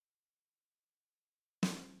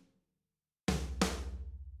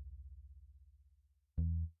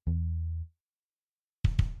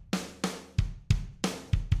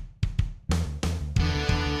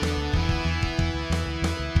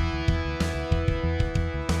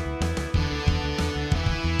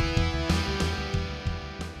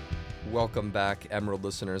Welcome back, Emerald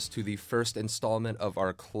listeners, to the first installment of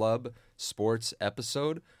our Club Sports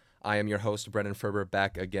episode. I am your host, Brennan Ferber,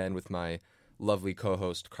 back again with my lovely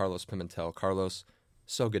co-host, Carlos Pimentel. Carlos,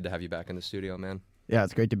 so good to have you back in the studio, man. Yeah,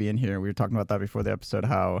 it's great to be in here. We were talking about that before the episode,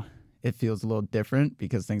 how it feels a little different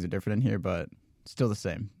because things are different in here, but still the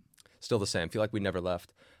same. Still the same. Feel like we never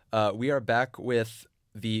left. We are back with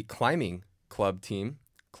the climbing club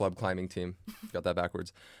climbing team. Got that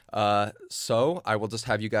backwards. So I will just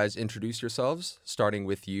have you guys introduce yourselves, starting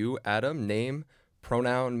with you, Adam. Name,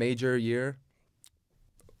 pronoun, major, year.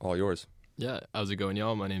 All yours. Yeah, how's it going,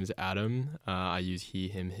 y'all? My name is Adam. I use he,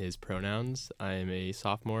 him, his pronouns. I am a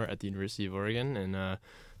sophomore at the University of Oregon, and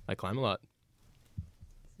I climb a lot.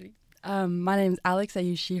 My name is Alex. I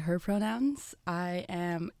use she, her pronouns. I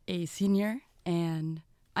am a senior, and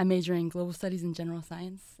I major in global studies and general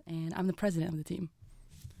science, and I'm the president of the team.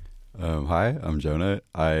 Hi, I'm Jonah.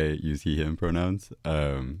 I use he, him pronouns. I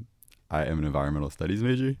am an environmental studies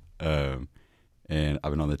major, and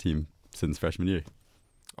I've been on the team since freshman year.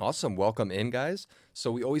 Awesome. Welcome in, guys. So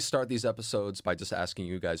we always start these episodes by just asking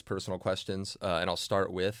you guys personal questions, and I'll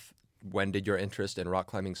start with, when did your interest in rock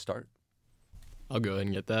climbing start? I'll go ahead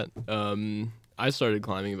and get that. I started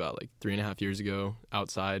climbing about 3.5 years ago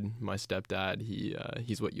outside. My stepdad,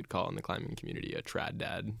 he's what you'd call in the climbing community a trad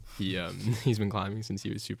dad. He's been climbing since he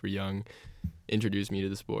was super young, introduced me to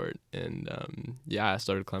the sport, and I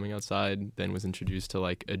started climbing outside, then was introduced to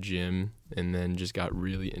a gym, and then just got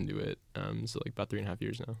really into it. So about 3.5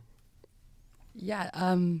 years now.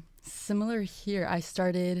 Yeah, similar here. I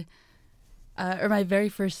started, my very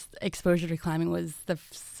first exposure to climbing was the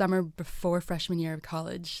summer before freshman year of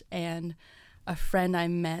college, and a friend I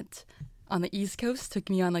met on the East Coast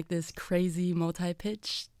took me on this crazy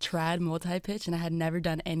trad multi-pitch, and I had never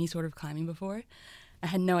done any sort of climbing before. I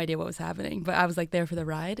had no idea what was happening, but I was there for the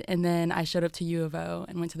ride. And then I showed up to U of O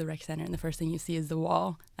and went to the rec center, and the first thing you see is the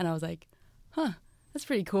wall. And I was like, huh, that's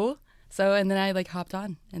pretty cool. So, and then I hopped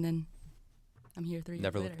on, and then I'm here 3 years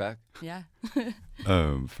Never later. looked back. Yeah.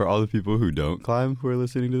 For all the people who don't climb who are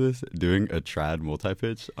listening to this, doing a trad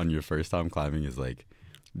multi-pitch on your first time climbing is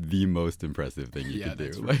the most impressive thing you can do.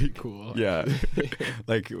 That's really cool. Yeah.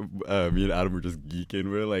 Me and Adam were just geeking.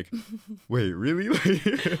 We're like, wait, really?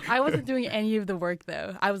 I wasn't doing any of the work,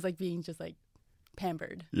 though. I was being just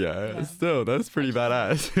pampered. Yeah, still, that's pretty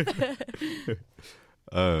badass.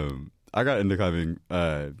 I got into climbing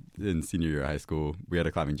in senior year of high school. We had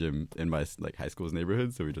a climbing gym in my high school's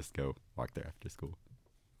neighborhood, so we just go walk there after school.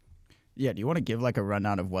 Yeah, do you want to give a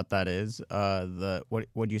rundown of what that is? What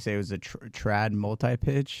would you say was a trad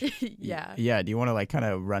multi-pitch? Yeah. Yeah, do you want to kind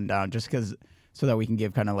of run down just so that we can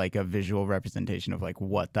give kind of a visual representation of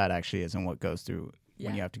what that actually is and what goes through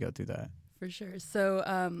when you have to go through that? For sure.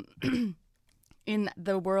 So in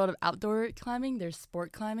the world of outdoor climbing, there's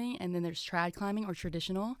sport climbing, and then there's trad climbing or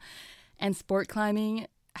traditional. And sport climbing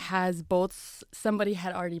has bolts. Somebody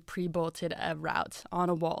had already pre-bolted a route on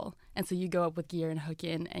a wall, and so you go up with gear and hook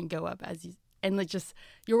in and go up as you, and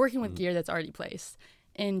you're working with gear that's already placed.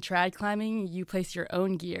 In trad climbing, you place your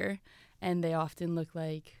own gear, and they often look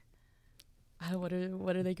like, what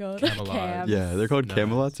are they called? Camelot. Yeah, they're called Nuts.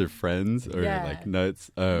 camelots or friends or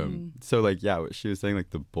nuts. So what she was saying,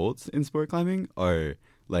 the bolts in sport climbing are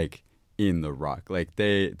in the rock.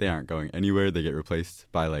 They aren't going anywhere. They get replaced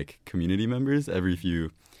by community members every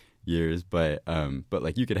few years, but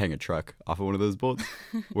you could hang a truck off of one of those bolts.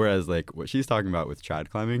 Whereas what she's talking about with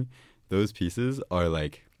trad climbing, those pieces are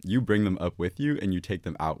you bring them up with you and you take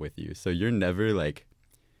them out with you. So you're never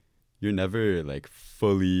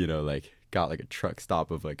fully got a truck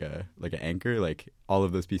stop of an anchor. All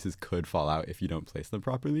of those pieces could fall out if you don't place them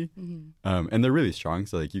properly. Mm-hmm. And they're really strong,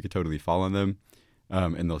 so you could totally fall on them.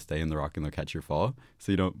 And they'll stay in the rock and they'll catch your fall,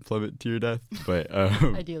 so you don't plummet to your death. But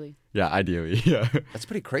Ideally. Yeah, ideally, yeah. That's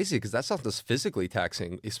pretty crazy because that sounds just physically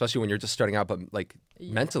taxing, especially when you're just starting out, but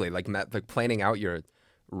mentally, planning out your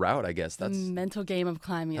route, I guess. That's the mental game of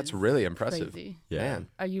climbing. That's is really impressive. Crazy. Yeah. Man.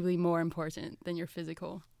 Arguably more important than your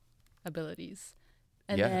physical abilities.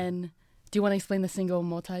 And Yeah. then, do you want to explain the single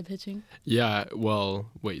multi-pitching? Yeah, well,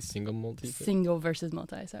 wait, single multi? Single versus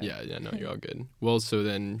multi, sorry. Yeah, no, you're all good. Well, so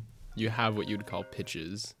then you have what you'd call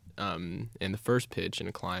pitches. And the first pitch in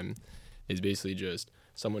a climb is basically just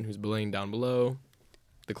someone who's belaying down below.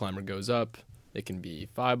 The climber goes up. It can be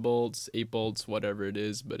 5 bolts, 8 bolts, whatever it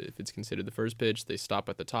is. But if it's considered the first pitch, they stop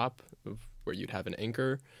at the top of where you'd have an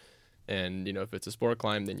anchor. And, if it's a sport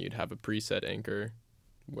climb, then you'd have a preset anchor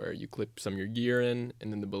where you clip some of your gear in,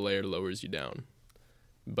 and then the belayer lowers you down.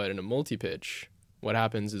 But in a multi-pitch, what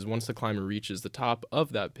happens is once the climber reaches the top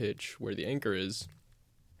of that pitch where the anchor is,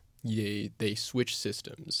 they switch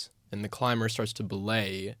systems, and the climber starts to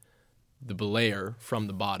belay the belayer from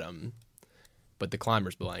the bottom, but the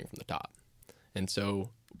climber's belaying from the top. And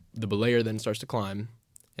so the belayer then starts to climb,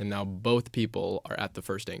 and now both people are at the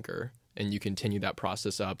first anchor, and you continue that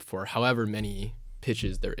process up for however many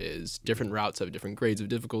pitches there is. Different routes have different grades of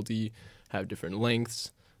difficulty, have different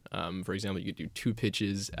lengths. For example, you could do 2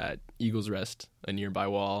 pitches at Eagles Rest, a nearby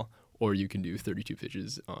wall, or you can do 32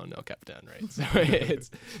 pitches on El Capitan, right? So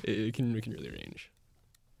it can really range.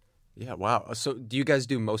 Yeah, wow. So do you guys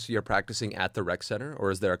do most of your practicing at the rec center, or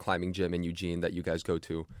is there a climbing gym in Eugene that you guys go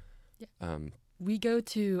to? Yeah. We go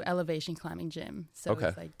to Elevation Climbing Gym, so Okay.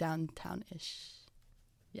 it's like downtown-ish.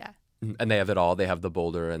 Yeah. And they have it all. They have the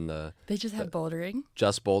boulder and the They just have bouldering.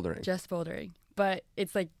 just bouldering. Just bouldering. But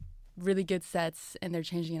it's like really good sets, and they're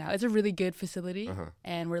changing it out. It's a really good facility,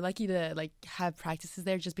 and we're lucky to like have practices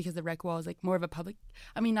there just because the rec wall is like more of a public.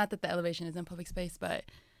 I mean, not that the elevation isn't public space, but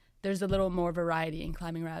there's a little more variety in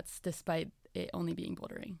climbing routes despite it only being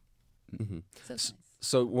bouldering. Mm-hmm. So it's nice.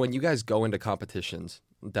 So when you guys go into competitions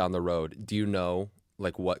down the road, do you know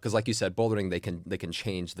like what? Because like you said, bouldering they can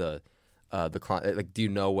change the like. Do you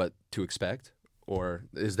know what to expect, or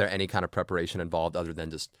is there any kind of preparation involved other than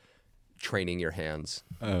just training your hands?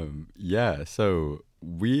 Yeah, so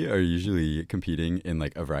we are usually competing in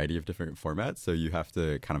like a variety of different formats. So you have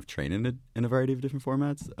to kind of train in a variety of different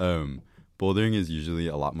formats. Bouldering is usually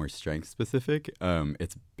a lot more strength specific.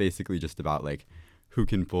 It's basically just about like who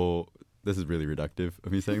can pull. This is really reductive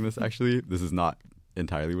of me saying this. Actually, this is not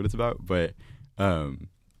entirely what it's about, but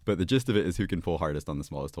the gist of it is who can pull hardest on the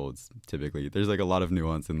smallest holds. Typically, there's like a lot of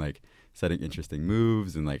nuance in like setting interesting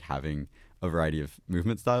moves and like having a variety of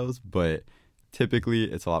movement styles, but typically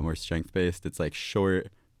it's a lot more strength based. It's like short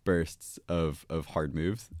bursts of hard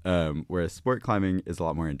moves, whereas sport climbing is a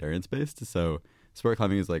lot more endurance based. So sport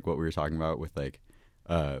climbing is like what we were talking about with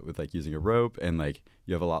using a rope, and like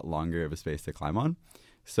you have a lot longer of a space to climb on.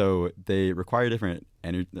 So they require different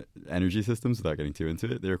energy systems. Without getting too into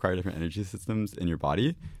it, they require different energy systems in your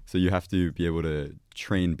body. So you have to be able to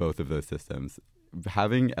train both of those systems.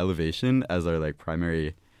 Having Elevation as our like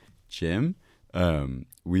primary gym,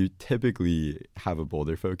 we typically have a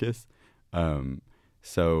boulder focus.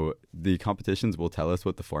 So the competitions will tell us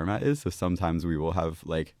what the format is. So sometimes we will have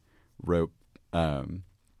like rope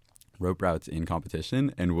routes in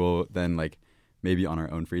competition, and we'll then like maybe on our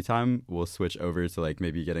own free time we'll switch over to like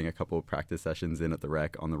maybe getting a couple practice sessions in at the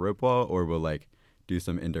rec on the rope wall, or we'll like do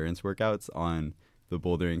some endurance workouts on the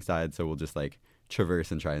bouldering side. So we'll just like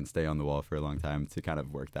traverse and try and stay on the wall for a long time to kind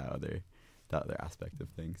of work that other aspect of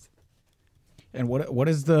things. And what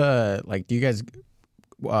is the like? Do you guys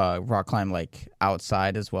rock climb like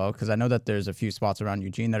outside as well? Because I know that there's a few spots around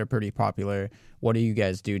Eugene that are pretty popular. What do you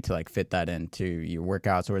guys do to like fit that into your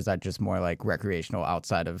workouts, or is that just more like recreational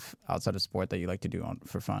outside of sport that you like to do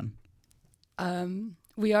for fun?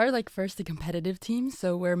 We are like first a competitive team,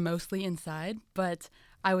 so we're mostly inside, but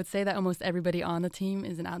I would say that almost everybody on the team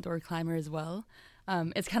is an outdoor climber as well.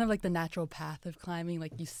 It's kind of like the natural path of climbing.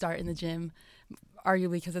 Like you start in the gym,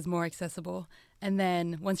 arguably because it's more accessible. And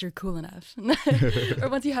then once you're cool enough, or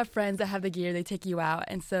once you have friends that have the gear, they take you out.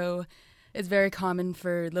 And so it's very common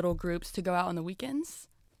for little groups to go out on the weekends.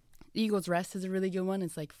 Eagles Rest is a really good one.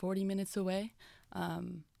 It's like 40 minutes away.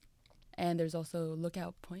 And there's also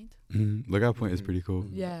Lookout Point. Mm-hmm. Lookout Point is pretty cool.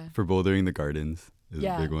 Yeah. For bouldering, the gardens is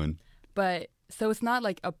a big one. But so it's not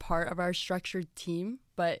like a part of our structured team,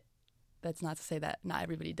 but that's not to say that not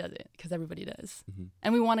everybody does it, because everybody does. Mm-hmm.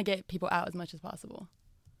 And we want to get people out as much as possible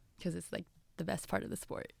because it's like the best part of the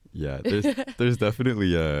sport. Yeah, there's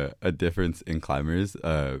definitely a difference in climbers.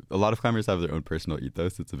 A lot of climbers have their own personal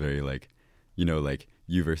ethos. It's a very like, like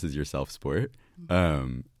you versus yourself sport.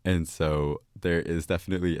 Mm-hmm. And so there is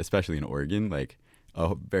definitely, especially in Oregon, like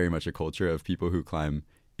very much a culture of people who climb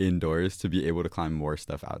indoors to be able to climb more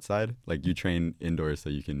stuff outside. Like you train indoors so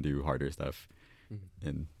you can do harder stuff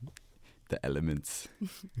in the elements.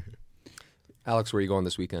 Alex, where are you going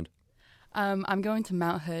this weekend? I'm going to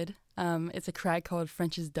Mount Hood. It's a crag called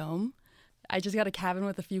French's Dome. I just got a cabin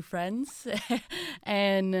with a few friends,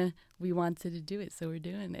 and we wanted to do it, so we're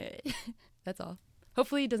doing it. That's all.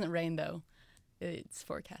 Hopefully it doesn't rain, though. It's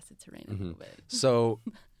forecasted to rain a little bit. So,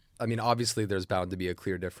 I mean, obviously there's bound to be a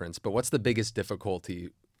clear difference, but what's the biggest difficulty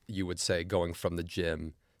you would say going from the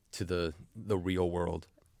gym to the real world?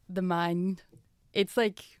 The mind. It's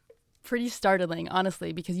like pretty startling,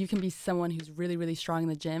 honestly, because you can be someone who's really, really strong in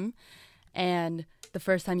the gym, and the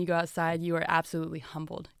first time you go outside, you are absolutely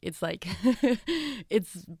humbled. It's like,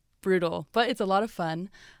 it's brutal, but it's a lot of fun.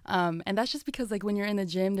 And that's just because like when you're in the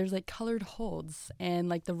gym, there's like colored holds, and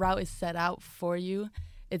like the route is set out for you.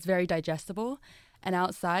 It's very digestible. And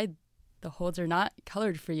outside, the holds are not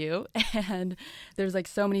colored for you, and there's like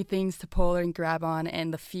so many things to pull and grab on,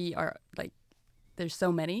 and the feet are like, there's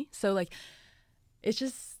so many. So like, it's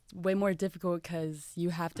just way more difficult because you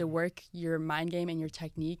have to work your mind game and your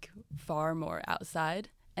technique far more outside.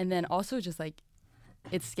 And then also just like,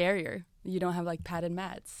 it's scarier. You don't have like padded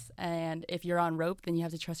mats. And if you're on rope, then you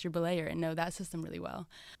have to trust your belayer and know that system really well.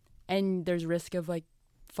 And there's risk of like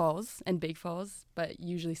falls and big falls, but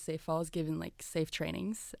usually safe falls given like safe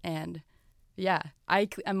trainings. And yeah,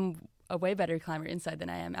 I'm a way better climber inside than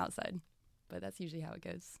I am outside, but that's usually how it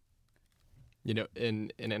goes. You know,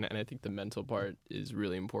 and I think the mental part is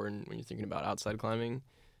really important when you're thinking about outside climbing.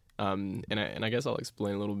 And I guess I'll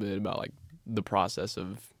explain a little bit about like the process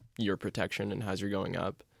of your protection and as you're going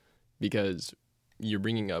up, because you're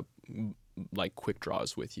bringing up like quick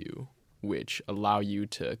draws with you, which allow you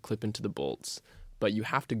to clip into the bolts, but you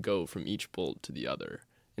have to go from each bolt to the other.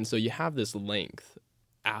 And so you have this length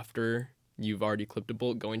after you've already clipped a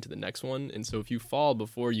bolt going to the next one. And so if you fall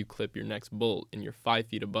before you clip your next bolt and you're 5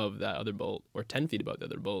 feet above that other bolt or 10 feet above the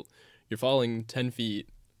other bolt, you're falling 10 feet,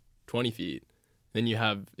 20 feet. Then you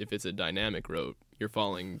have, if it's a dynamic rope, you're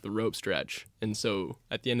falling the rope stretch. And so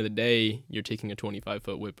at the end of the day, you're taking a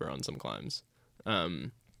 25-foot whipper on some climbs,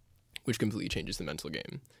 which completely changes the mental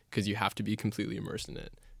game because you have to be completely immersed in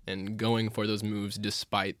it and going for those moves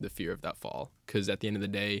despite the fear of that fall. Because at the end of the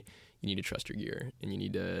day, you need to trust your gear and you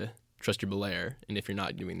need to trust your belayer. And if you're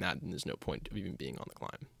not doing that, then there's no point of even being on the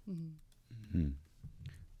climb. Mm-hmm. Mm-hmm.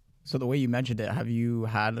 So the way you mentioned it, have you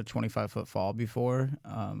had a 25-foot fall before?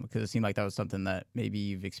 Because it seemed like that was something that maybe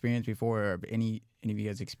you've experienced before, or any of you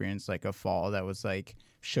guys experienced like a fall that was like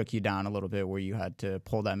shook you down a little bit, where you had to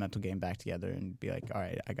pull that mental game back together and be like, all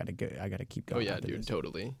right, I gotta keep going. Oh yeah, dude,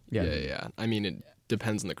 totally. Yeah. Yeah. I mean, it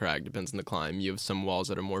depends on the crag, depends on the climb. You have some walls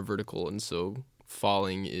that are more vertical, and so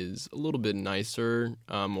falling is a little bit nicer,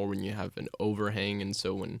 or when you have an overhang, and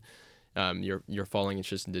so when you're falling, it's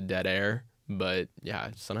just into dead air. But yeah,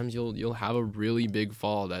 sometimes you'll have a really big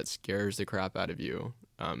fall that scares the crap out of you.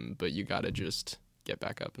 But you gotta just get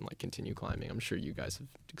back up and like continue climbing. I'm sure you guys have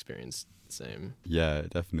experienced the same. Yeah,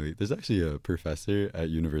 definitely. There's actually a professor at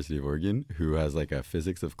University of Oregon who has like a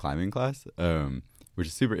physics of climbing class, which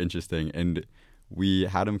is super interesting. And we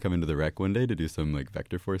had him come into the rec one day to do some like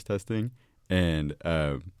vector force testing. And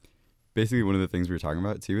basically one of the things we were talking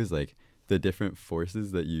about too is like the different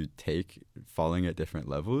forces that you take falling at different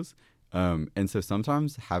levels. And so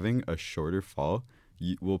sometimes having a shorter fall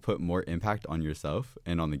will put more impact on yourself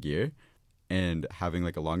and on the gear, and having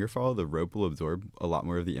like a longer fall, the rope will absorb a lot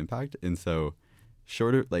more of the impact. And so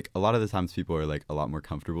shorter, like a lot of the times people are like a lot more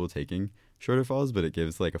comfortable taking shorter falls, but it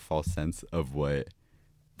gives like a false sense of what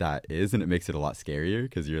that is, and it makes it a lot scarier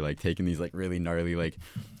because you're like taking these like really gnarly, like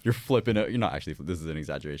you're flipping, you're not actually, this is an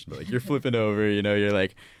exaggeration, but like you're flipping over, you know, you're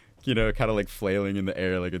like, you know, kind of like flailing in the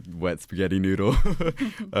air like a wet spaghetti noodle.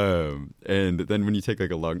 And then when you take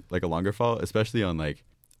like a longer fall, especially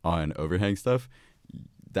on overhang stuff,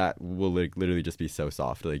 that will like literally just be so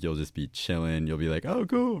soft. Like you'll just be chilling. You'll be like, oh,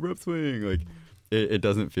 cool, rope swing. Like it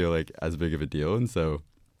doesn't feel like as big of a deal. And so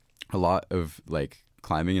a lot of like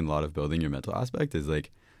climbing and a lot of building your mental aspect is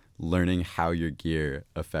like learning how your gear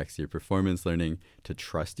affects your performance, learning to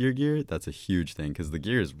trust your gear. That's a huge thing because the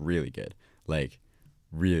gear is really good. Like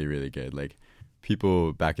really, really good. Like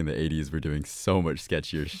people back in the 80s were doing so much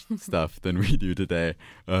sketchier stuff than we do today.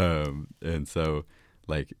 And so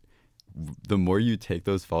like the more you take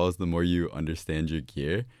those falls, the more you understand your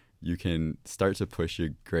gear, you can start to push your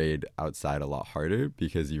grade outside a lot harder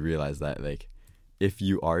because you realize that like if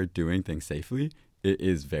you are doing things safely, it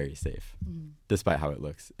is very safe, despite how it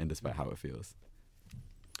looks and despite how it feels.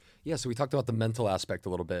 Yeah, so we talked about the mental aspect a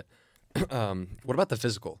little bit. What about the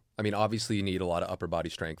physical? I mean, obviously you need a lot of upper body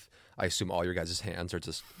strength. I assume all your guys' hands are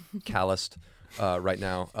just calloused right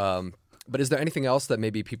now. But is there anything else that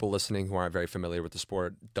maybe people listening who aren't very familiar with the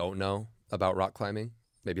sport don't know about rock climbing?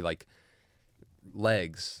 Maybe like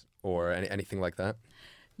legs or anything like that?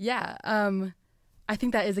 Yeah, I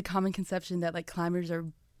think that is a common conception that like climbers are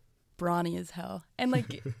brawny as hell. And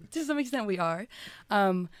like to some extent we are.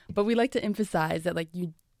 But we like to emphasize that like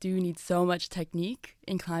you do need so much technique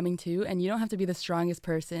in climbing too, and you don't have to be the strongest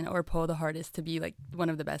person or pull the hardest to be like one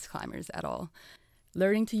of the best climbers at all.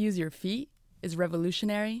 Learning to use your feet is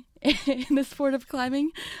revolutionary in the sport of climbing.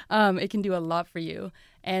 It can do a lot for you,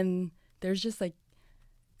 and there's just like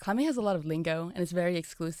climbing has a lot of lingo and it's very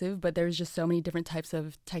exclusive, but there's just so many different types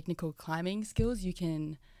of technical climbing skills you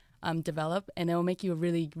can develop, and it will make you a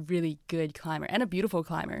really, really good climber and a beautiful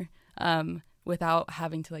climber without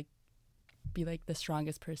having to like be like the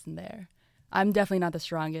strongest person there. I'm definitely not the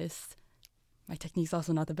strongest. my technique's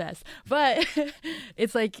also not the best, but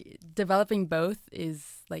it's like developing both is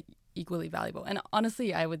like equally valuable. And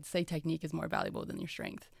honestly, I would say technique is more valuable than your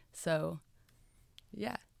strength. So,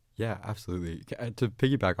 yeah. Yeah, absolutely. To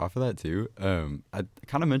piggyback off of that too, I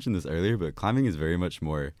kind of mentioned this earlier, but climbing is very much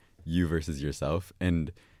more you versus yourself,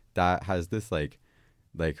 and that has this like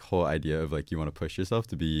whole idea of like you want to push yourself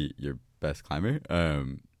to be your best climber,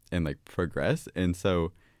 and like progress. And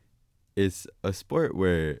so it's a sport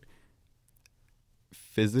where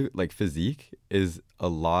physique is a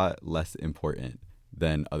lot less important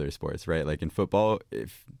than other sports, right? Like in football,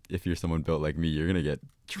 if you're someone built like me, you're gonna get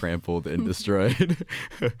trampled and destroyed.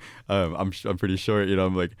 I'm pretty short,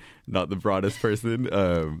 I'm like not the broadest person.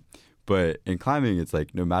 But in climbing, it's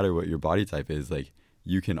like no matter what your body type is, like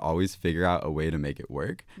you can always figure out a way to make it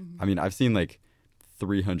work. I mean, I've seen like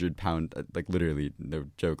 300-pound, like literally no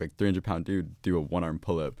joke, like 300-pound dude do a one-arm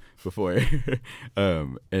pull-up before,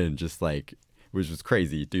 and just like, which was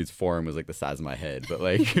crazy. Dude's forearm was like the size of my head, but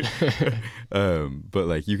like, but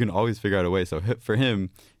like you can always figure out a way. So for him,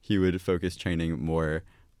 he would focus training more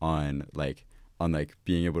on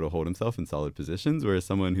being able to hold himself in solid positions, whereas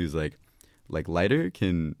someone who's like lighter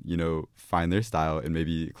can, find their style and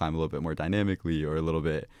maybe climb a little bit more dynamically or a little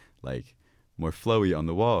bit like more flowy on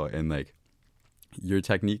the wall. And like your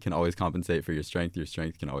technique can always compensate for your strength. Your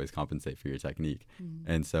strength can always compensate for your technique.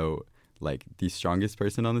 And so like the strongest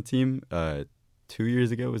person on the team, 2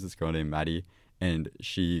 years ago was this girl named Maddie, and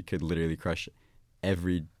she could literally crush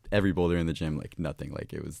every boulder in the gym like nothing.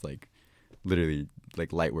 Like it was like literally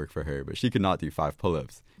like light work for her, but she could not do 5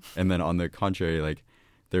 pull-ups. And then on the contrary, like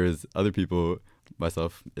there was other people,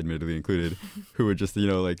 myself admittedly included, who would just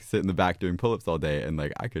like sit in the back doing pull-ups all day, and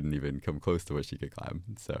like I couldn't even come close to what she could climb.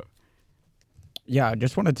 So yeah, I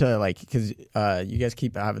just wanted to because you guys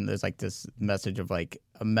keep having this message of like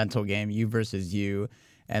a mental game, you versus you.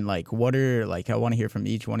 And like, what are I want to hear from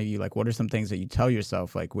each one of you. Like, what are some things that you tell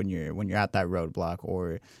yourself like when you're at that roadblock,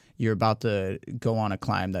 or you're about to go on a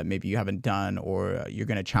climb that maybe you haven't done, or you're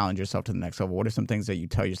going to challenge yourself to the next level? What are some things that you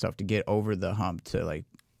tell yourself to get over the hump to like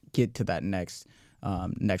get to that next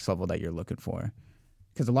level that you're looking for?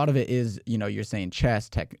 Because a lot of it is, you're saying chess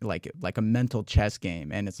like a mental chess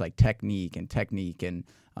game, and it's like technique and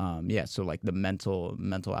so like the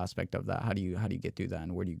mental aspect of that. How do you get through that,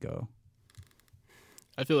 and where do you go?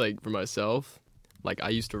 I feel like for myself, like I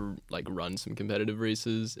used to like run some competitive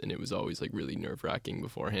races, and it was always like really nerve-wracking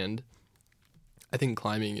beforehand. I think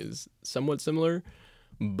climbing is somewhat similar,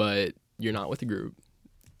 but you're not with a group.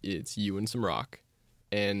 It's you and some rock.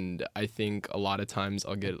 And I think a lot of times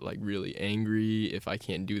I'll get like really angry if I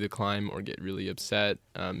can't do the climb, or get really upset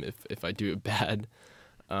if I do it bad.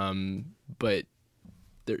 But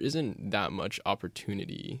there isn't that much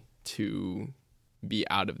opportunity to be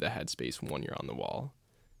out of the headspace when you're on the wall.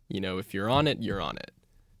 If you're on it, you're on it.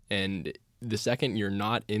 And the second you're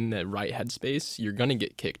not in the right headspace, you're going to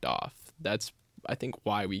get kicked off. That's, I think,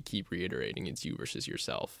 why we keep reiterating it's you versus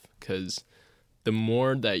yourself. Because the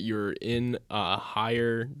more that you're in a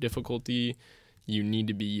higher difficulty, you need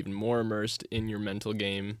to be even more immersed in your mental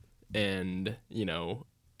game. And,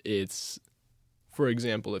 it's, for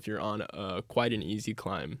example, if you're on quite an easy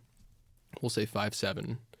climb, we'll say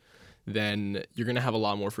 5-7, then you're going to have a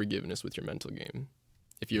lot more forgiveness with your mental game.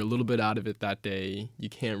 If you're a little bit out of it that day, you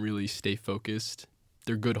can't really stay focused.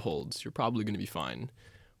 They're good holds. You're probably going to be fine.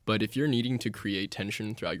 But if you're needing to create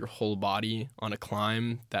tension throughout your whole body on a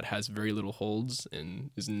climb that has very little holds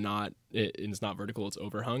and is not vertical, it's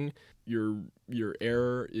overhung, your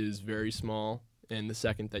error is very small, and the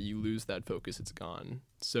second that you lose that focus, it's gone.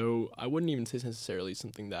 So I wouldn't even say necessarily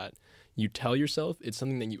something that you tell yourself. It's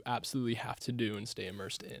something that you absolutely have to do and stay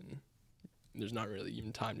immersed in. There's not really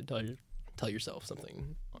even time to tell yourself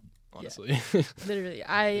something, honestly. Yeah. Literally,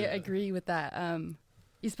 I agree with that.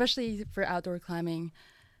 Especially for outdoor climbing,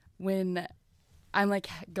 when I'm like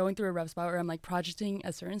going through a rough spot, or I'm like projecting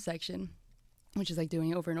a certain section, which is like doing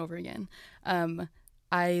it over and over again,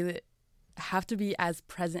 I have to be as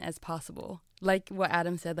present as possible. Like what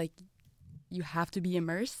Adam said, like you have to be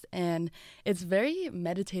immersed, and it's very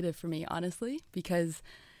meditative for me, honestly, because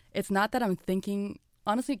it's not that I'm thinking.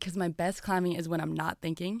 Honestly, because my best climbing is when I'm not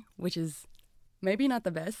thinking, which is maybe not the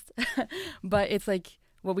best, but it's like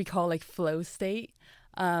what we call like flow state.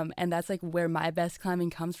 And that's like where my best climbing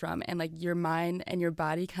comes from. And like your mind and your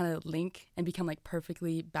body kind of link and become like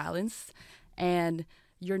perfectly balanced. And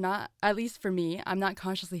you're not, at least for me, I'm not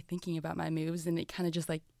consciously thinking about my moves, and it kind of just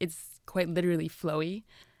like, it's quite literally flowy.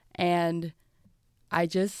 And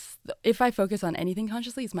if I focus on anything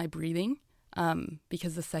consciously, it's my breathing.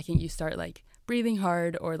 Because the second you start like breathing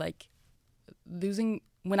hard, or like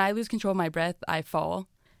when I lose control of my breath, I fall.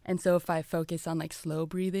 And so if I focus on like slow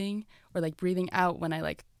breathing or like breathing out when I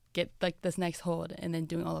like get like this next hold and then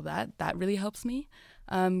doing all of that, that really helps me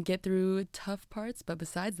get through tough parts. But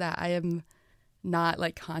besides that, I am not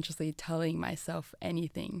like consciously telling myself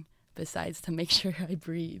anything besides to make sure I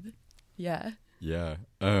breathe. Yeah. Yeah.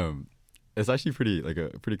 It's actually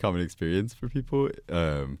a pretty common experience for people.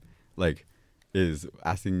 Like is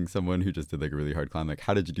asking someone who just did like a really hard climb, like,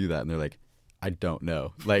 how did you do that? And they're like, I don't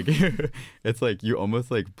know. Like, it's like you almost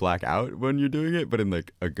like black out when you're doing it, but in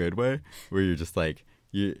like a good way, where you're just like,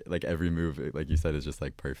 you like every move, like you said, is just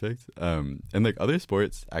like perfect. And like other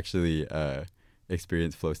sports actually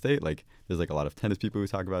experience flow state. Like there's like a lot of tennis people who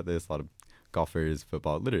talk about this, a lot of golfers,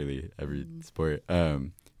 football, literally every sport,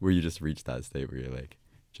 where you just reach that state where you're like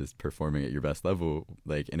just performing at your best level,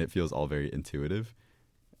 like, and it feels all very intuitive.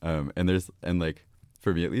 And like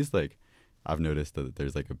for me at least, like I've noticed that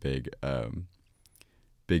there's like a big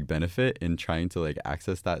benefit in trying to like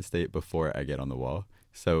access that state before I get on the wall.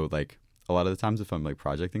 So like a lot of the times if I'm like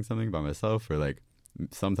projecting something by myself or like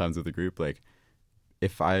sometimes with a group, like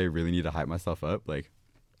if I really need to hype myself up, like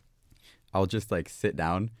I'll just like sit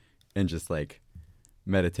down and just like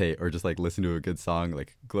meditate or just like listen to a good song.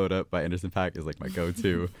 Like Glowed Up by Anderson .Paak is like my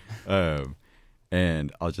go-to.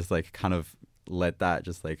 And I'll just like kind of let that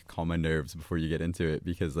just like calm my nerves before you get into it,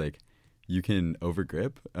 because like you can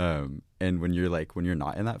overgrip, and when you're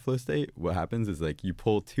not in that flow state, what happens is like you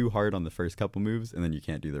pull too hard on the first couple moves and then you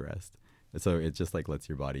can't do the rest. And so it just like lets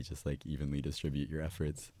your body just like evenly distribute your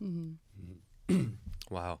efforts.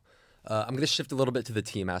 Wow. I'm going to shift a little bit to the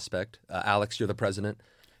team aspect. Alex, you're the president.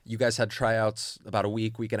 You guys had tryouts about a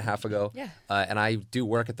week and a half ago. Yeah. And I do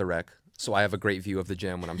work at the rec, so I have a great view of the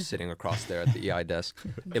gym when I'm sitting across there at the EI desk.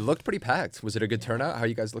 It looked pretty packed. Was it a good turnout? How are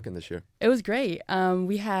you guys looking this year? It was great.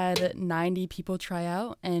 We had 90 people try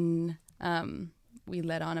out, and we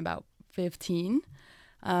led on about 15.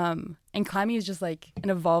 And climbing is just like an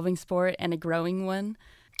evolving sport and a growing one.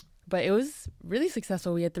 But it was really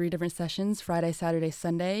successful. We had 3 different sessions, Friday, Saturday,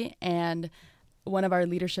 Sunday, and one of our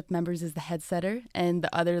leadership members is the head setter, and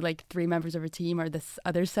the other like 3 members of our team are the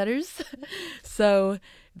other setters. So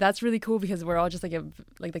that's really cool because we're all just like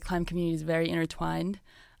the climb community is very intertwined.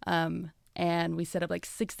 And we set up like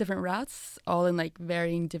 6 different routes, all in like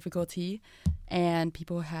varying difficulty, and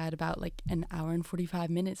people had about like an hour and 45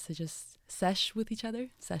 minutes to just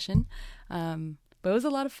session. But it was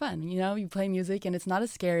a lot of fun. You know, you play music and it's not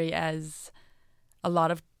as scary as a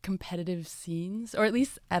lot of competitive scenes, or at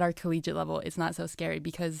least at our collegiate level, it's not so scary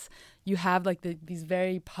because you have like these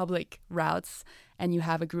very public routes and you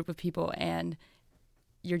have a group of people and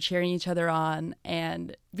you're cheering each other on.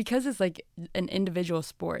 And because it's like an individual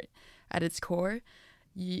sport at its core,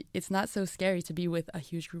 it's not so scary to be with a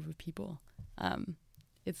huge group of people.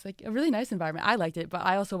 It's like a really nice environment. I liked it, but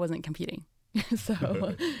I also wasn't competing.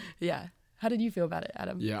 So yeah. How did you feel about it,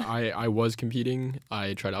 Adam? Yeah, I was competing.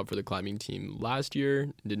 I tried out for the climbing team last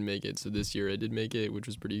year, didn't make it. So this year I did make it, which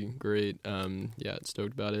was pretty great. Yeah,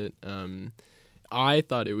 stoked about it. I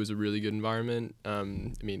thought it was a really good environment. I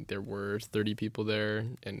mean, there were 30 people there,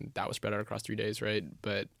 and that was spread out across 3 days, right?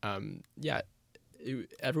 But yeah,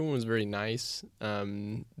 everyone was very nice.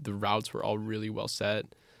 The routes were all really well set.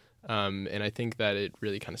 And I think that it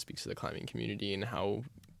really kind of speaks to the climbing community and how,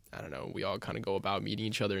 I don't know, we all kind of go about meeting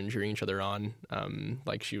each other and cheering each other on.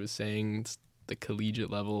 Like she was saying, it's the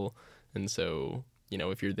collegiate level. And so, you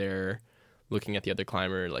know, if you're there looking at the other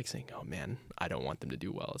climber, like saying, oh man, I don't want them to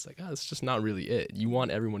do well. It's like, oh, it's just not really it. You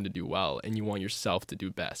want everyone to do well and you want yourself to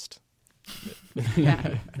do best.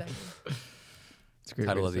 Yeah, exactly. It's a great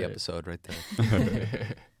Title way of to the say it. episode right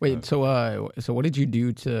there. Wait, so what did you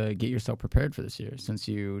do to get yourself prepared for this year? Since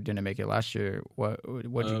you didn't make it last year, what did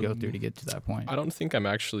you go through to get to that point? I don't think I'm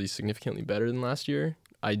actually significantly better than last year.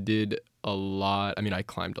 I did a lot. I mean, I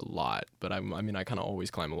climbed a lot, but I kind of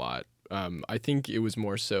always climb a lot. I think it was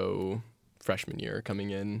more so freshman year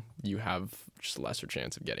coming in, you have just a lesser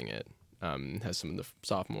chance of getting it. Has some of the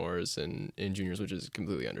sophomores and juniors, which is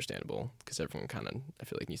completely understandable because everyone kind of, I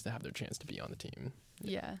feel like, needs to have their chance to be on the team.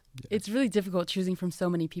 Yeah. It's really difficult choosing from so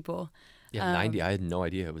many people. Yeah, 90. I had no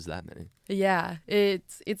idea it was that many. Yeah,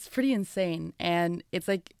 it's pretty insane, and it's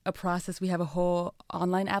like a process. We have a whole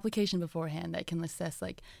online application beforehand that can assess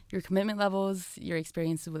like your commitment levels, your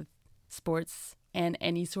experience with sports, and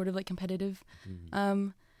any sort of like competitive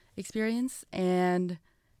experience. And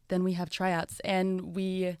then we have tryouts, and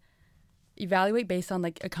we evaluate based on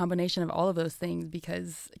like a combination of all of those things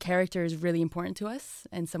because character is really important to us,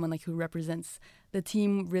 and someone like who represents the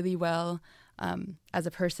team really well as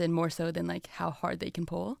a person, more so than like how hard they can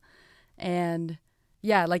pull. And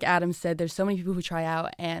yeah, like Adam said, there's so many people who try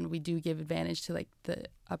out, and we do give advantage to like the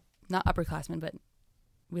not upperclassmen, but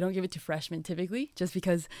don't give it to freshmen typically, just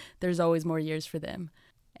because there's always more years for them,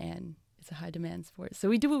 and it's a high demand sport. So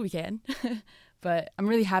we do what we can, but I'm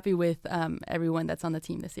really happy with everyone that's on the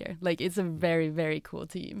team this year. Like, it's a very, very cool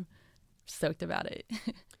team. Stoked about it.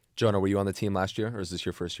 Jonah, were you on the team last year, or is this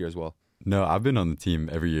your first year as well? No, I've been on the team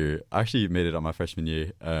every year. I actually made it on my freshman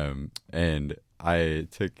year, and I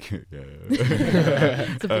took.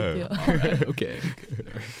 It's a big deal. All right, okay.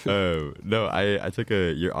 No, I took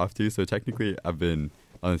a year off too. So technically, I've been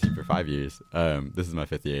on the team for 5 years. This is my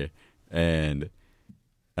 5th year, and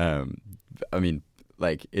I mean,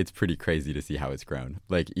 like, it's pretty crazy to see how it's grown.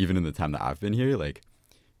 Like, even in the time that I've been here, like,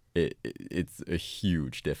 it's a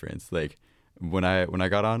huge difference. Like, when I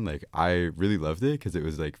got on, like, I really loved it because it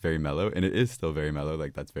was like very mellow, and it is still very mellow.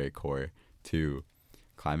 Like, that's very core to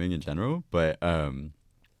climbing in general. But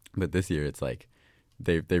this year it's like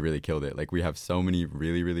they really killed it. Like, we have so many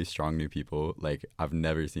really, really strong new people. Like, I've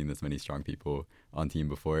never seen this many strong people on team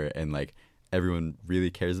before, and like, everyone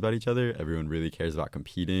really cares about each other. Everyone really cares about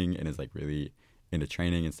competing and is like really into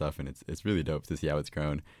training and stuff, and it's really dope to see how it's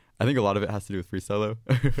grown. I think a lot of it has to do with free solo.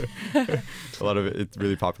 A lot of it's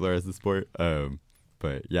really popularized the sport.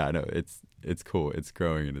 But yeah, no, it's cool. It's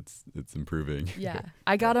growing and it's improving. Yeah,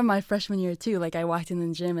 I got on my freshman year too. Like, I walked in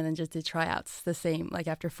the gym and then just did tryouts the same, like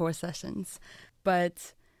after 4 sessions.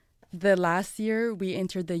 But the last year we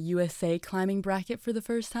entered the USA climbing bracket for the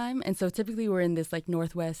first time. And so typically we're in this like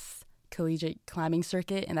Northwest collegiate climbing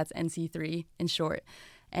circuit, and that's NC3 in short.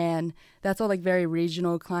 And that's all like very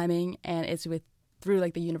regional climbing, and it's through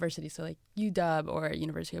like the university, so like UW or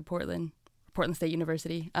University of Portland State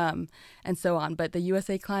University, and so on. But the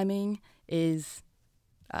USA climbing is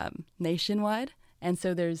nationwide, and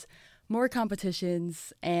so there's more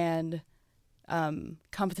competitions, and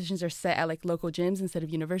competitions are set at like local gyms instead of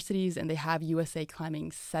universities, and they have USA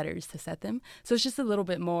climbing setters to set them. So it's just a little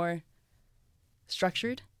bit more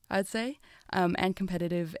structured, I'd say, and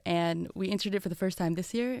competitive. And we entered it for the first time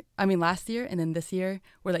last year, and then this year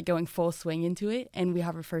we're like going full swing into it, and we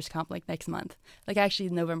have our first comp like next month, like actually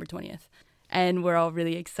November 20th, and we're all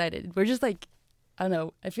really excited. We're just like, I don't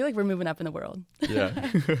know, I feel like we're moving up in the world. Yeah.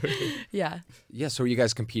 Yeah, so are you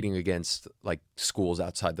guys competing against like schools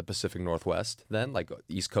outside the Pacific Northwest then, like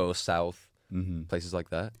East Coast, South, places like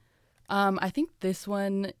that? I think this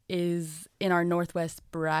one is in our Northwest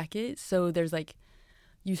bracket, so there's like,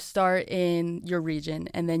 you start in your region,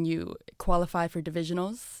 and then you qualify for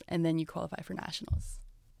divisionals, and then you qualify for nationals,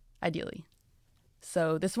 ideally.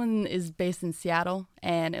 So this one is based in Seattle,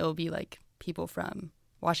 and it will be like people from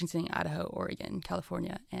Washington, Idaho, Oregon,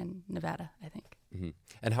 California, and Nevada, I think. Mm-hmm.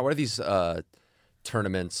 And how are these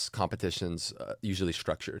tournaments, competitions usually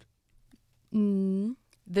structured?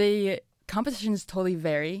 The competitions totally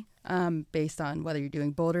vary based on whether you're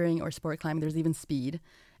doing bouldering or sport climbing. There's even speed.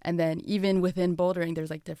 And then even within bouldering, there's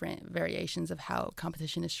like different variations of how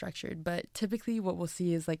competition is structured. But typically what we'll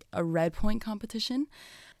see is like a red point competition.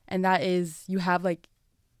 And that is, you have like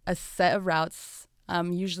a set of routes,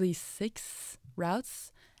 usually 6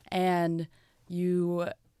 routes, and you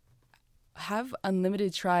have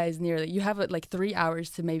unlimited tries nearly. You have like 3 hours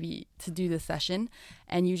to do the session,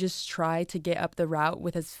 and you just try to get up the route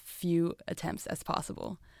with as few attempts as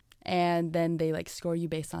possible. And then they like score you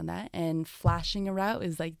based on that. And flashing a route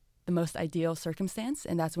is like the most ideal circumstance,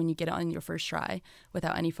 and that's when you get it on your first try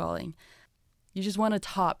without any falling. You just want to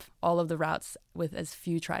top all of the routes with as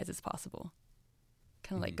few tries as possible.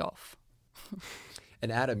 Kind of like golf.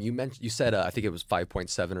 And Adam, you said I think it was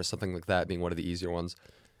 5.7 or something like that being one of the easier ones.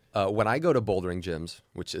 When I go to bouldering gyms,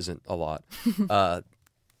 which isn't a lot,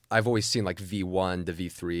 I've always seen like V1 to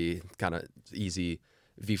V3 kind of easy,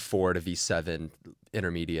 V4 to V7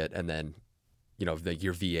 intermediate, and then your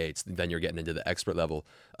V8s, then you're getting into the expert level.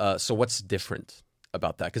 So what's different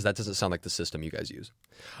about that? Because that doesn't sound like the system you guys use.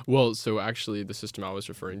 Well, so actually the system I was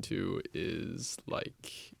referring to is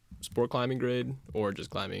like sport climbing grade, or just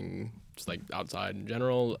climbing just like outside in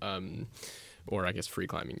general, or I guess free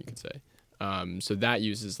climbing you could say. So that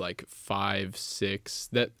uses like 5, 6.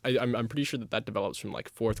 That I'm pretty sure that develops from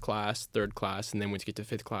like 4th class, 3rd class, and then once you get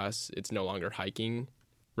to 5th class, it's no longer hiking,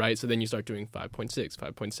 right? So then you start doing 5.6,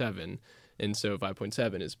 5.7, and so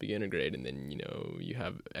 5.7 is beginner grade, and then you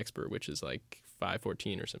have expert, which is like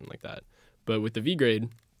 5.14 or something like that. But with the V grade,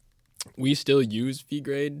 we still use V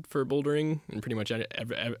grade for bouldering and pretty much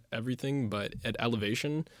everything, but at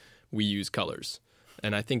elevation, we use colors.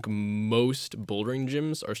 And I think most bouldering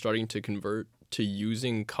gyms are starting to convert to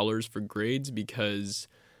using colors for grades, because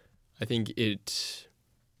I think it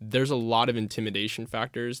there's a lot of intimidation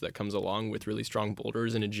factors that comes along with really strong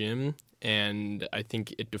boulders in a gym. And I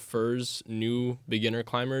think it defers new beginner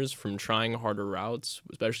climbers from trying harder routes,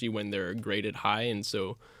 especially when they're graded high. And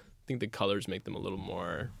so I think the colors make them a little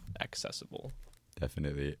more accessible.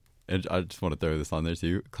 Definitely. And I just want to throw this on there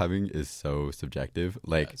too. Climbing is so subjective.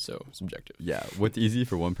 Like, Yeah, so subjective. yeah, what's easy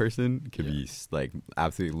for one person could be like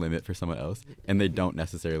absolute limit for someone else, and they don't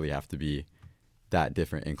necessarily have to be that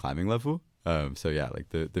different in climbing level. So yeah, like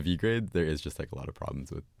the V grade, there is just like a lot of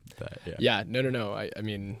problems with that. Yeah, no. I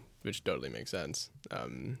mean, which totally makes sense.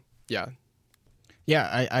 Yeah.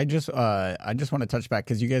 Yeah, I just want to touch back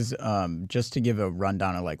because you guys just to give a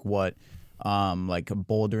rundown of like what like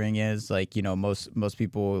bouldering is, like, you know, most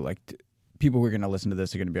people like people who are going to listen to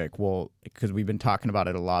this are going to be like, well, because we've been talking about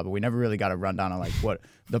it a lot, but we never really got a rundown on like what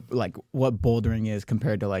what bouldering is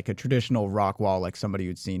compared to like a traditional rock wall, like somebody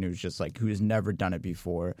who's seen who's just like who's never done it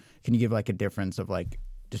before. Can you give like a difference of like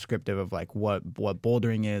descriptive of like what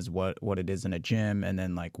bouldering is, what it is in a gym, and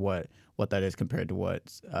then like what that is compared to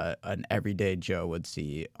what an everyday Joe would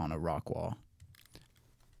see on a rock wall?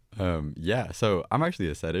 Yeah, so I'm actually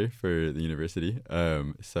a setter for the university.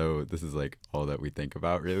 So this is like all that we think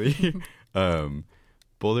about really.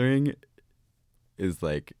 Bouldering is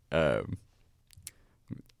like, I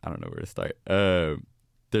don't know where to start.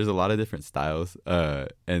 There's a lot of different styles.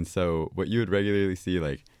 And so what you would regularly see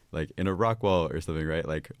like in a rock wall or something, right?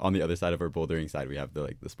 Like on the other side of our bouldering side, we have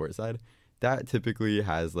the sport side. That typically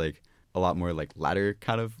has like a lot more like ladder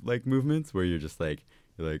kind of like movements where you're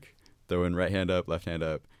like throwing right hand up, left hand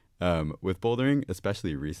up. With bouldering,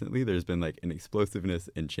 especially recently, there's been like an explosiveness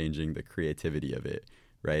in changing the creativity of it,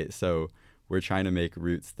 right? So we're trying to make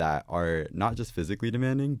routes that are not just physically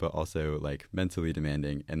demanding, but also like mentally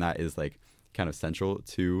demanding. And that is like kind of central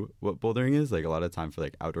to what bouldering is. Like a lot of time for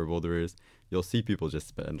like outdoor boulderers, you'll see people just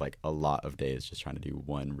spend like a lot of days just trying to do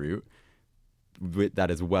one route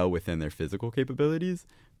that is well within their physical capabilities,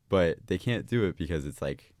 but they can't do it because it's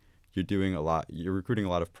like you're recruiting a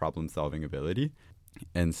lot of problem solving ability.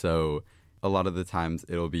 And so a lot of the times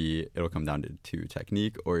it'll come down to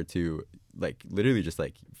technique or to like literally just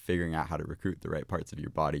like figuring out how to recruit the right parts of your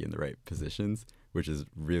body in the right positions, which is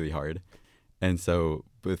really hard. And so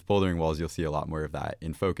with bouldering walls, you'll see a lot more of that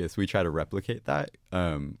in focus. We try to replicate that.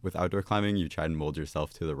 With outdoor climbing, you try and mold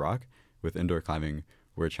yourself to the rock. With indoor climbing,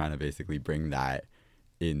 we're trying to basically bring that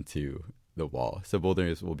into the wall. So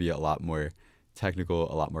bouldering will be a lot more technical,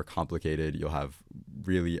 a lot more complicated. You'll have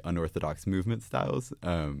really unorthodox movement styles.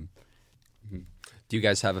 Do you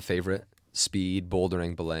guys have a favorite? Speed,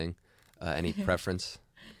 bouldering, belaying? Any preference?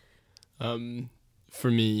 For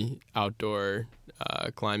me, outdoor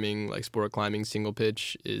climbing, like sport climbing, single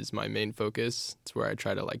pitch is my main focus. It's where I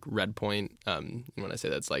try to like red point. And when I say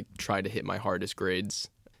that's like try to hit my hardest grades.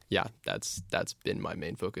 Yeah, that's been my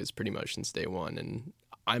main focus pretty much since day one. And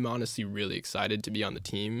I'm honestly really excited to be on the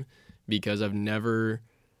team because I've never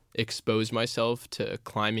exposed myself to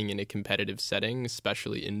climbing in a competitive setting,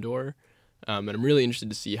 especially indoor. And I'm really interested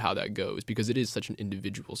to see how that goes because it is such an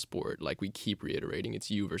individual sport. Like we keep reiterating,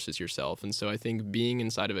 it's you versus yourself. And so I think being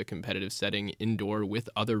inside of a competitive setting indoor with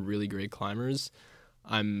other really great climbers,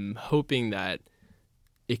 I'm hoping that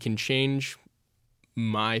it can change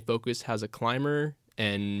my focus as a climber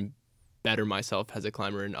and better myself as a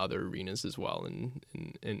climber in other arenas as well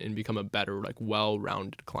and become a better, like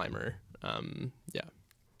well-rounded climber. Yeah.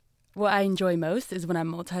 What I enjoy most is when I'm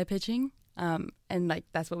multi-pitching. And like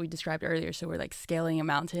that's what we described earlier. So we're like scaling a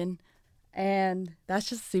mountain, and that's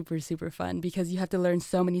just super, super fun because you have to learn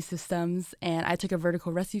so many systems. And I took a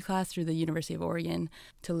vertical rescue class through the University of Oregon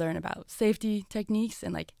to learn about safety techniques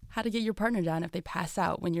and like how to get your partner down if they pass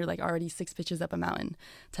out when you're like already 6 pitches up a mountain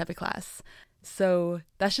type of class. So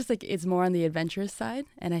that's just like, it's more on the adventurous side.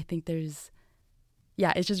 And I think it's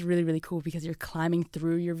just really, really cool because you're climbing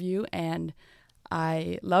through your view. And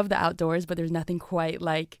I love the outdoors, but there's nothing quite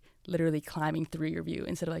like literally climbing through your view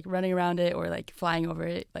instead of like running around it or like flying over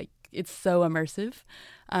it. Like it's so immersive.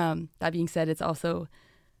 That being said, it's also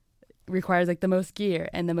requires like the most gear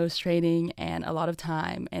and the most training and a lot of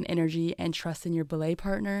time and energy and trust in your belay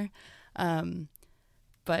partner.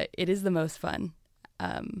 But it is the most fun.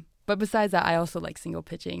 But besides that, I also like single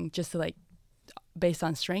pitching just to like based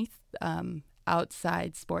on strength.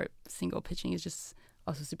 Outside sport single pitching is just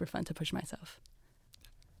also super fun to push myself.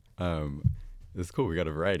 It's cool. We got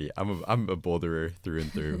a variety. I'm a boulderer through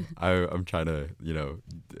and through. I'm trying to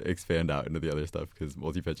expand out into the other stuff because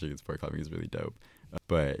multi-pitching and sport climbing is really dope.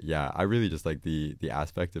 But yeah, I really just like the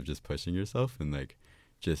aspect of just pushing yourself and like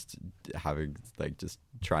just having like just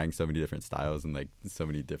trying so many different styles and like so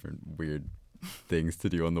many different weird things to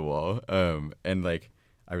do on the wall. And like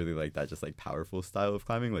I really like that just like powerful style of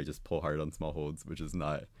climbing, like just pull hard on small holds, which is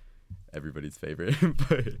not everybody's favorite.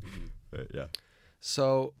 but yeah.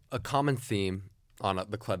 So a common theme on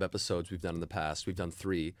the club episodes we've done in the past, we've done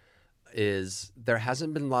 3, is there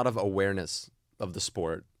hasn't been a lot of awareness of the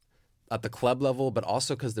sport at the club level, but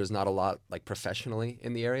also because there's not a lot like professionally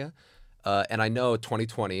in the area. And I know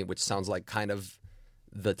 2020, which sounds like kind of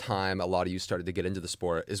the time a lot of you started to get into the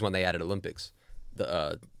sport, is when they added Olympics,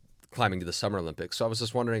 the climbing to the Summer Olympics. So I was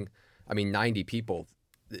just wondering, I mean, 90 people,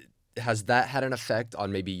 has that had an effect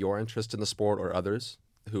on maybe your interest in the sport or others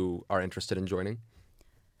who are interested in joining?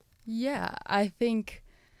 Yeah, I think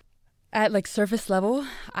at like surface level,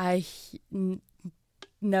 I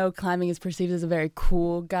know climbing is perceived as a very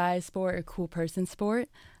cool guy sport, a cool person sport.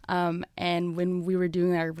 And when we were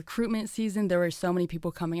doing our recruitment season, there were so many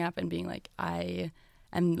people coming up and being like, I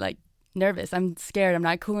am like nervous, I'm scared, I'm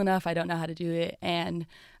not cool enough, I don't know how to do it. And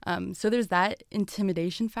so there's that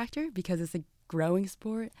intimidation factor because it's a growing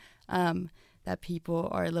sport, that people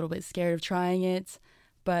are a little bit scared of trying it.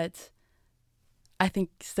 But I think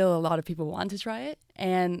still a lot of people want to try it.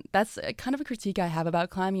 And that's kind of a critique I have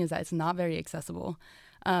about climbing, is that it's not very accessible.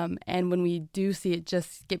 And when we do see it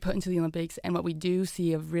just get put into the Olympics, and what we do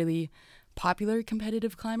see of really popular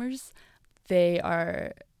competitive climbers, they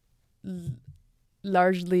are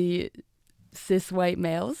largely cis white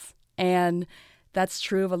males. And that's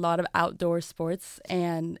true of a lot of outdoor sports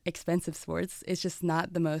and expensive sports. It's just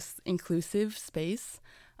not the most inclusive space.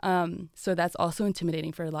 So that's also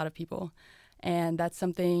intimidating for a lot of people. And that's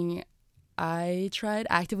something I tried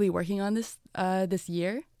actively working on this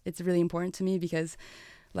year. It's really important to me because,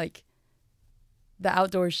 like, the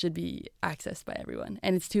outdoors should be accessed by everyone.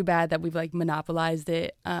 And it's too bad that we've, like, monopolized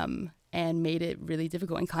it and made it really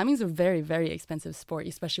difficult. And climbing is a very, very expensive sport,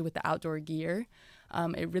 especially with the outdoor gear.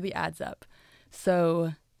 It really adds up.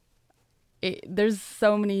 So there's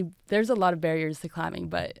a lot of barriers to climbing,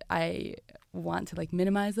 but I want to, like,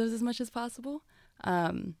 minimize those as much as possible.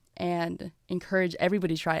 And encourage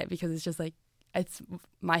everybody to try it because it's just like, it's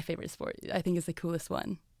my favorite sport. I think it's the coolest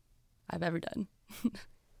one I've ever done.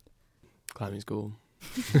 Climbing's cool.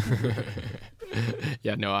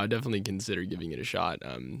 Yeah, no, I would definitely consider giving it a shot.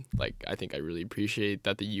 I think I really appreciate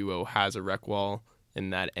that the UO has a rec wall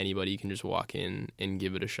and that anybody can just walk in and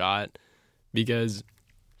give it a shot. Because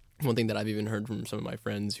one thing that I've even heard from some of my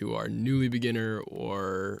friends who are newly beginner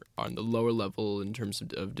or on the lower level in terms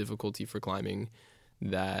of difficulty for climbing,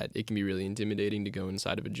 that it can be really intimidating to go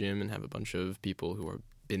inside of a gym and have a bunch of people who have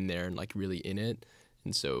been there and like really in it.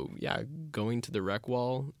 And so, yeah, going to the rec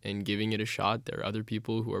wall and giving it a shot, there are other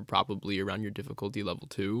people who are probably around your difficulty level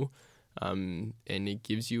too. And it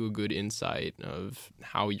gives you a good insight of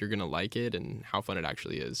how you're going to like it and how fun it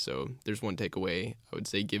actually is. So there's one takeaway I would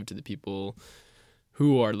say give to the people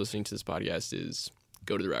who are listening to this podcast is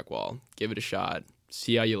go to the rec wall, give it a shot,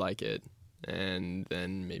 see how you like it, and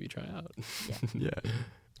then maybe try out. Yeah.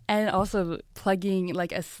 And also plugging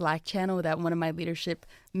like a Slack channel that one of my leadership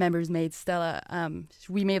members made, Stella.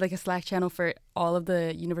 We made like a Slack channel for all of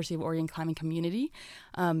the University of Oregon climbing community.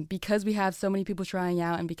 Because we have so many people trying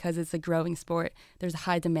out and because it's a growing sport, there's a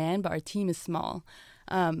high demand, but our team is small.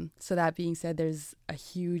 So that being said, there was a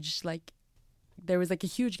huge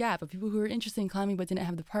gap of people who were interested in climbing but didn't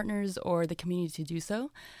have the partners or the community to do so.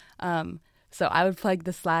 So I would plug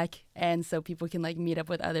the Slack, and so people can like meet up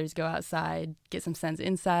with others, go outside, get some sense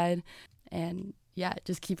inside, and yeah,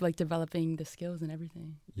 just keep like developing the skills and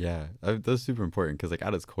everything. Yeah, that's super important because like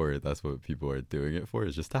at its core, that's what people are doing it for,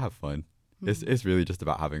 is just to have fun. Mm-hmm. It's really just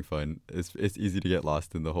about having fun. It's easy to get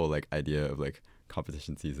lost in the whole like idea of like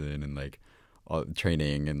competition season and like all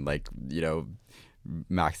training and like, you know,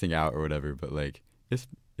 maxing out or whatever. But like it's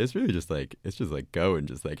really just like go and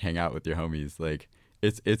just like hang out with your homies. Like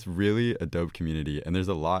it's really a dope community, and there's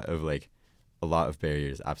a lot of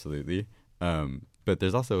barriers, absolutely. But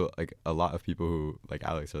there's also like a lot of people who, like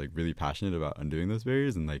Alex, are like really passionate about undoing those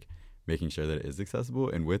barriers and like making sure that it is accessible.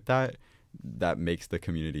 And with that makes the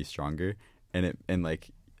community stronger. And like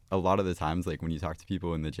a lot of the times, like when you talk to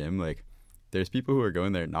people in the gym, like there's people who are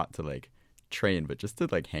going there not to like train, but just to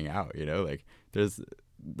like hang out, you know, like there's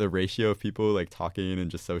the ratio of people like talking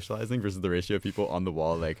and just socializing versus the ratio of people on the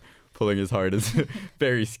wall like pulling as hard is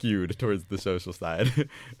very skewed towards the social side.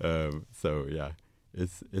 So yeah,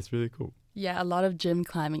 it's really cool. Yeah, a lot of gym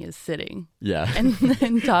climbing is sitting. Yeah.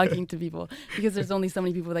 and talking to people because there's only so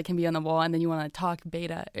many people that can be on the wall, and then you want to talk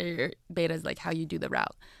beta. Beta is like how you do the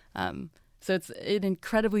route. So it's an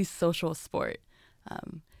incredibly social sport.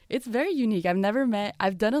 It's very unique.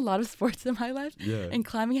 I've done a lot of sports in my life, yeah, and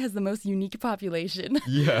climbing has the most unique population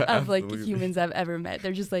of like humans I've ever met.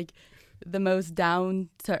 They're just like the most down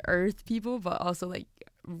to earth people, but also like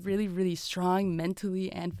really, really strong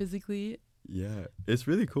mentally and physically. Yeah, it's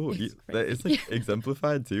really cool. It's like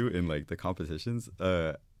exemplified too in like the competitions,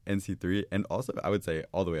 NC3, and also I would say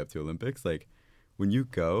all the way up to Olympics. Like when you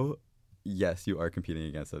go, yes, you are competing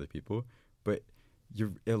against other people, but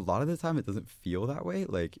a lot of the time it doesn't feel that way.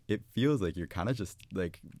 Like it feels like you're kind of just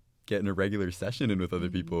like getting a regular session in with other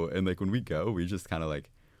people. And like when we go, we just kind of like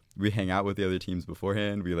we hang out with the other teams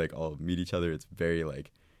beforehand. We like all meet each other. It's very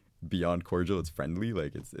like beyond cordial. It's friendly.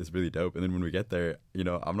 Like it's really dope. And then when we get there, you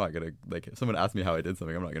know, I'm not gonna like if someone asks me how I did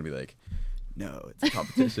something, I'm not gonna be like, no, it's a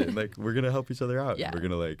competition. Like we're gonna help each other out. Yeah. We're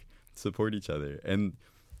gonna like support each other. And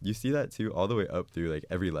you see that too all the way up through like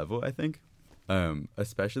every level, I think.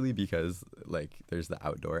 Especially because like there's the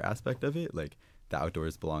outdoor aspect of it. Like the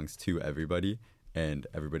outdoors belongs to everybody and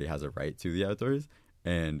everybody has a right to the outdoors.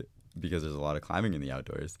 And because there's a lot of climbing in the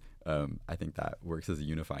outdoors, I think that works as a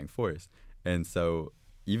unifying force. And so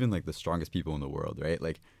even like the strongest people in the world, right?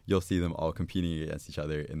 Like you'll see them all competing against each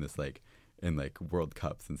other in this like in like World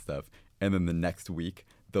Cups and stuff. And then the next week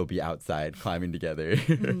they'll be outside climbing together.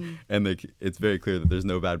 And like it's very clear that there's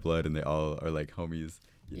no bad blood and they all are like homies.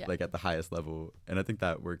 Yeah. Like at the highest level. And I think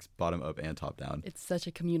that works bottom up and top down. It's such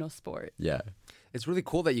a communal sport. Yeah. It's really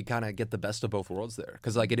cool that you kind of get the best of both worlds there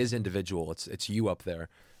because like it is individual. It's you up there,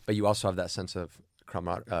 but you also have that sense of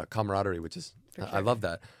camaraderie, which is Sure. I love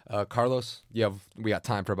that. Carlos, we got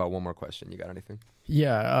time for about one more question. You got anything?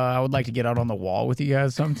 Yeah, I would like to get out on the wall with you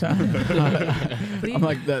guys sometime. I'm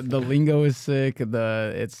like the lingo is sick.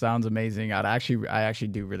 It sounds amazing. I actually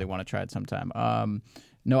do really want to try it sometime.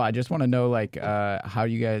 No, I just want to know like how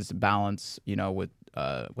you guys balance, you know, with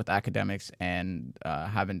academics and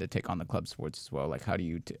having to take on the club sports as well. Like how do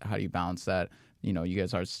you balance that? You know, you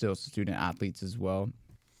guys are still student athletes as well.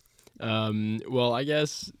 Well, I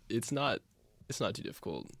guess it's not too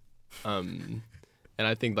difficult. And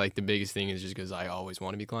I think like the biggest thing is just because I always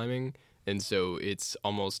want to be climbing, and so it's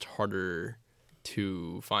almost harder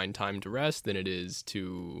to find time to rest than it is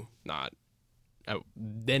to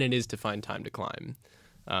find time to climb.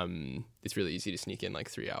 It's really easy to sneak in like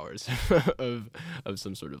 3 hours of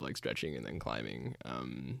some sort of like stretching and then climbing,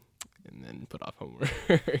 and then put off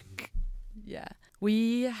homework. Yeah.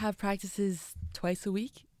 We have practices twice a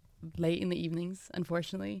week, late in the evenings,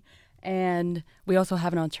 unfortunately. And we also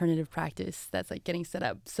have an alternative practice that's like getting set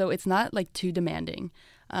up. So it's not like too demanding.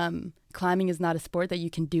 Climbing is not a sport that you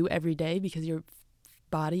can do every day because your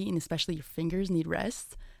body and especially your fingers need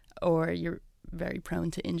rest or you're very prone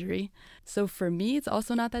to injury. So for me, it's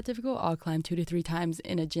also not that difficult. I'll climb 2 to 3 times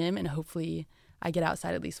in a gym and hopefully I get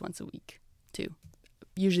outside at least once a week too,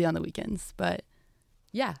 usually on the weekends. But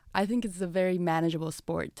yeah, I think it's a very manageable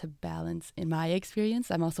sport to balance in my experience.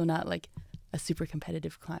 I'm also not like a super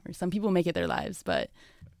competitive climber. Some people make it their lives, but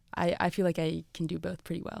I feel like I can do both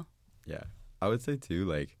pretty well. Yeah. I would say too,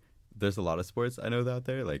 like there's a lot of sports I know out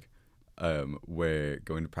there, like where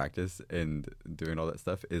going to practice and doing all that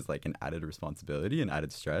stuff is like an added responsibility and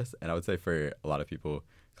added stress. And I would say for a lot of people,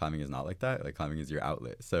 climbing is not like that. Like climbing is your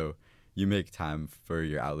outlet. So you make time for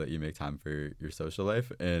your outlet, you make time for your social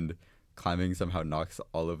life, and climbing somehow knocks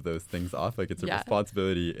all of those things off. Like it's a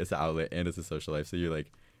responsibility, it's an outlet, and it's a social life. So you're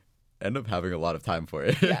like end up having a lot of time for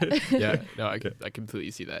it. Yeah, no, I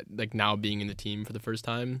completely see that. Like now being in the team for the first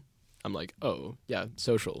time, I'm like, oh yeah,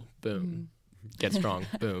 social, boom. Get strong,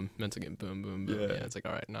 boom. Mental game, boom, boom, boom. Yeah, it's like,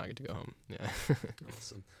 all right, now I get to go home. Yeah.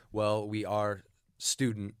 Awesome. Well, we are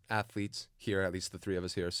student athletes here, at least the 3 of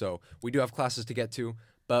us here. So we do have classes to get to.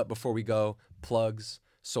 But before we go, plugs,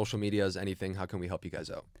 social medias, anything, how can we help you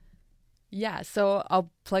guys out? Yeah, so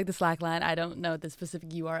I'll plug the Slack line. I don't know the specific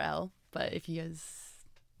URL, but if you guys,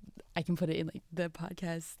 I can put it in like the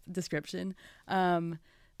podcast description.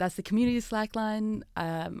 That's the community Slack line.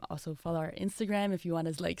 Also follow our Instagram if you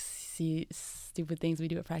want to like see stupid things we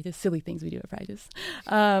do at practice, silly things we do at practice,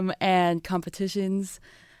 and competitions.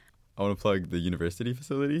 I want to plug the university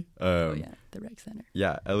facility. The rec center.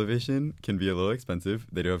 Yeah, Elevation can be a little expensive.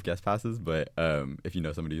 They do have guest passes, but if you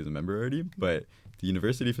know somebody who's a member already, but the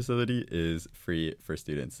university facility is free for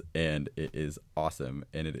students, and it is awesome,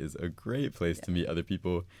 and it is a great place to meet other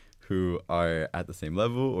people who are at the same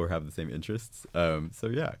level or have the same interests. So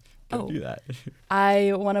yeah, go do that.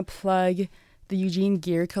 I want to plug the Eugene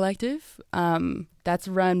Gear Collective. That's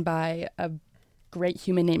run by a great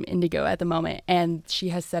human named Indigo at the moment, and she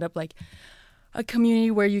has set up like a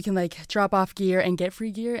community where you can like drop off gear and get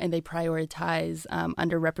free gear, and they prioritize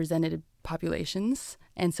underrepresented populations,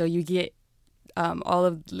 and so you get all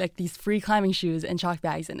of like these free climbing shoes and chalk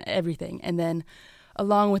bags and everything. And then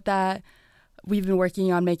along with that, we've been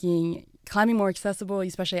working on making climbing more accessible,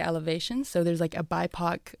 especially at Elevation. So there's like a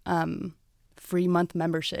BIPOC free month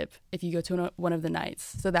membership if you go to one of the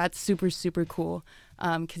nights. So that's super, super cool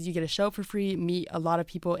because you get to show up for free, meet a lot of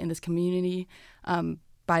people in this community,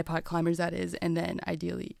 BIPOC climbers that is, and then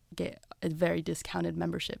ideally get a very discounted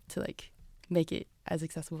membership to like make it as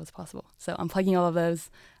accessible as possible. So I'm plugging all of those,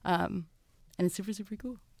 and it's super, super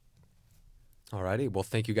cool. Alrighty. Well,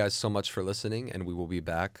 thank you guys so much for listening, and we will be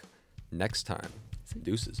back next time.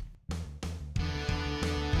 Deuces.